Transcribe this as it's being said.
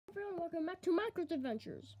welcome back to Minecraft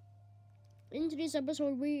Adventures. In today's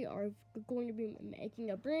episode, we are going to be making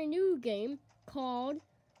a brand new game called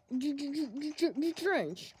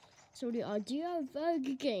Trench. So the idea of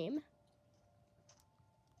the game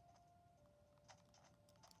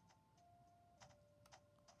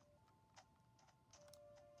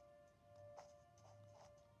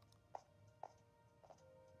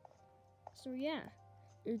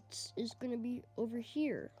it's gonna be over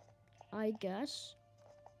here, I guess.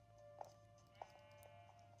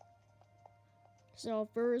 So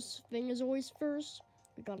first thing is always first,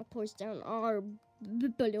 we gotta place down our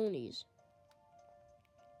balloonies.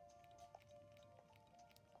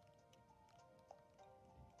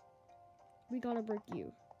 We gotta break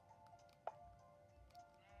you.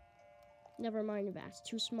 Never mind, that's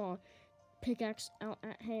too small. Pickaxe out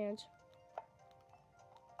at hand.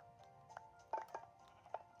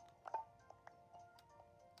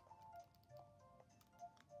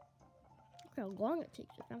 Look how long it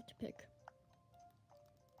takes if I have to pick.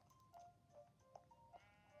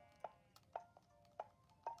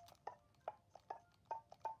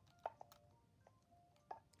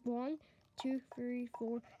 One, 2, 3,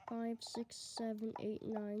 4, 5, 6, 7, 8,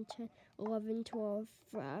 9, 10, 11, 12,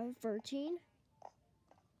 13.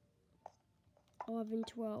 11,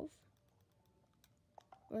 12.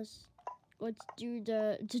 Let's do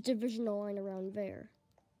the divisional line around there.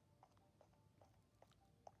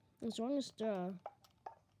 As long as the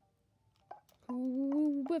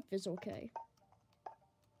width is okay.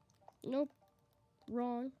 Nope.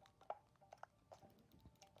 Wrong.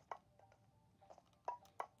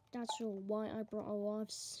 That's why I brought a lot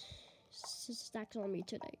of stacks on me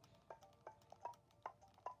today.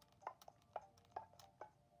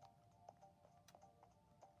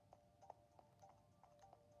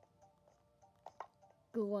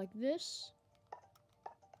 Go like this.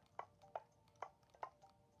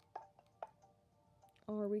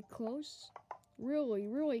 Are we close? Really,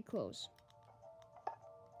 really close.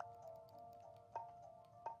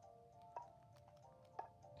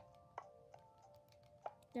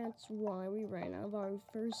 That's why we ran out of our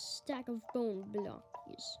first stack of bone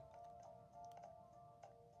blocks.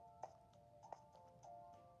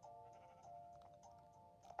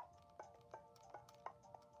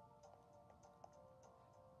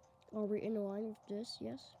 Are we in line with this?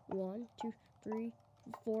 Yes. 1, 2, 3,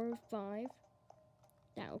 4, 5.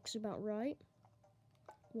 That looks about right.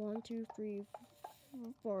 1, 2, 3,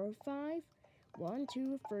 4, 5. 1,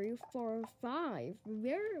 2, 3, 4, 5.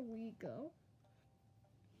 There we go.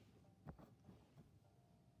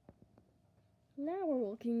 Now we're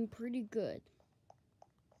looking pretty good.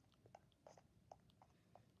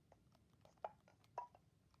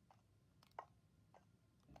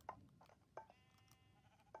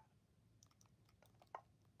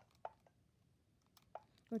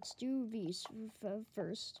 Let's do these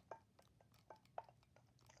first.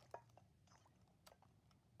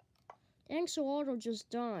 Axolotl just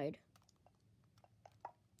died.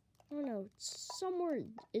 I don't know, somewhere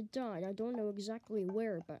it died. I don't know exactly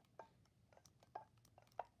where, but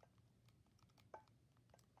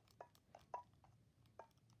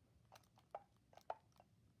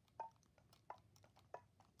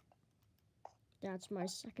that's my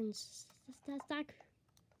second stack.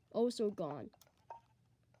 Also gone.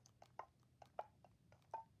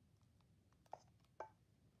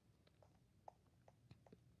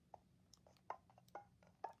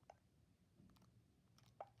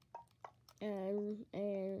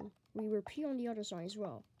 And we repeat on the other side as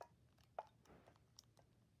well.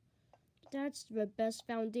 That's the best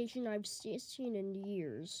foundation I've seen in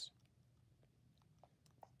years.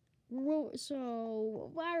 So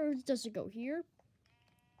where does it go here?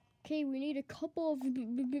 Okay, we need a couple of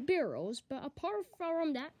barrels, but apart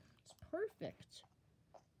from that, it's perfect.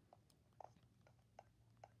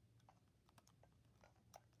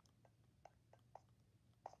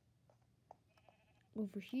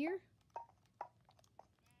 Over here.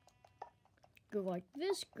 Go like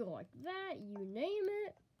this, go like that, you name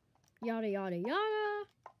it. Yada, yada, yada.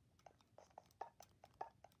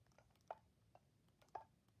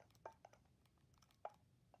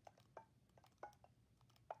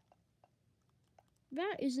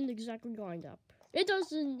 That isn't exactly lined up. It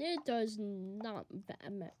does not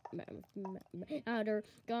matter.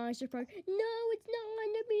 Guys are probably, no, it's not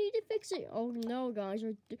lined up, we need to fix it. Oh no, guys,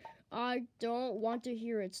 I don't want to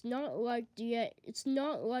hear it. It's not like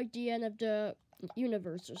the end of the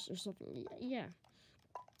universe or something. Yeah.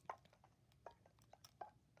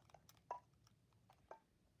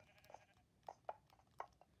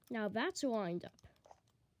 Now that's lined up.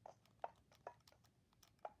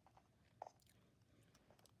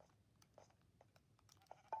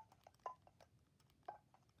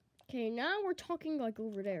 Okay, now we're talking like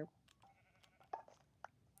over there.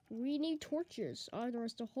 We need torches,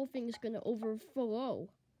 otherwise the whole thing is gonna overflow.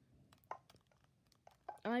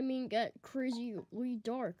 I mean, get crazily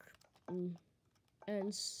dark, and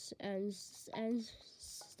stuff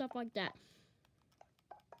like that.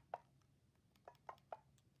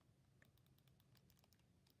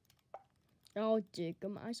 I'll dig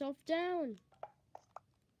myself down.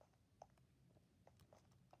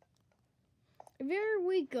 There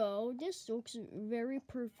we go. This looks very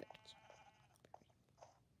perfect.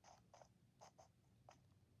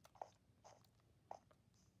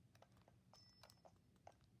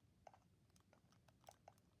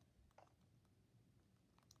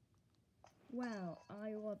 Wow,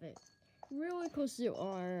 I love it. Really close to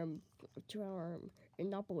our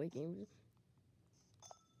Monopoly game.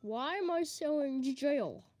 Why am I still in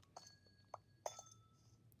jail?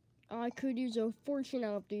 I could use a fortune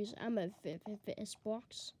out of these fitness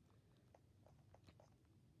blocks.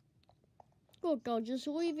 Look, I'll just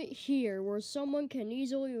leave it here where someone can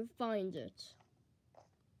easily find it.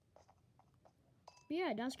 But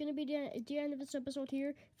yeah, that's gonna be the end of this episode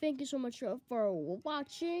here. Thank you so much for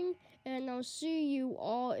watching, and I'll see you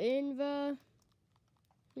all in the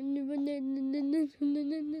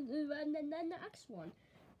next one.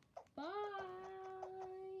 Bye.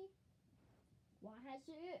 Why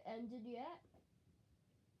hasn't it ended yet?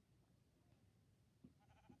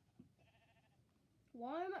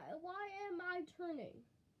 Why am I turning?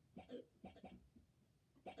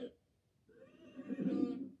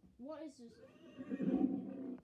 What is this?